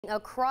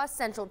Across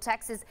central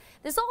Texas.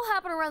 This all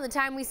happened around the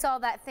time we saw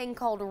that thing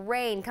called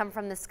rain come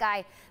from the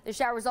sky. The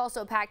showers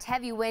also packed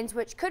heavy winds,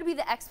 which could be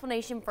the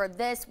explanation for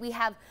this. We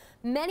have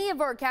many of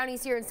our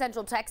counties here in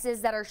central Texas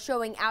that are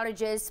showing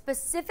outages,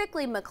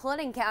 specifically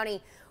McLennan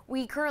County.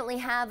 We currently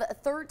have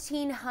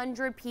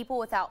 1,300 people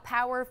without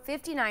power,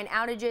 59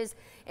 outages,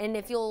 and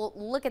if you'll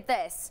look at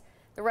this,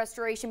 the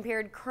restoration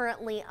period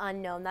currently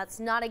unknown. That's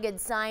not a good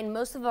sign.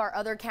 Most of our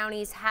other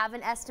counties have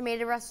an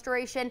estimated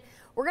restoration.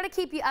 We're going to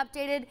keep you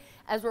updated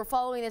as we're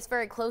following this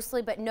very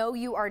closely, but no,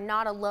 you are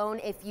not alone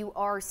if you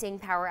are seeing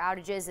power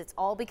outages. It's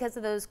all because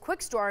of those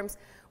quick storms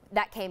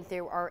that came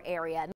through our area.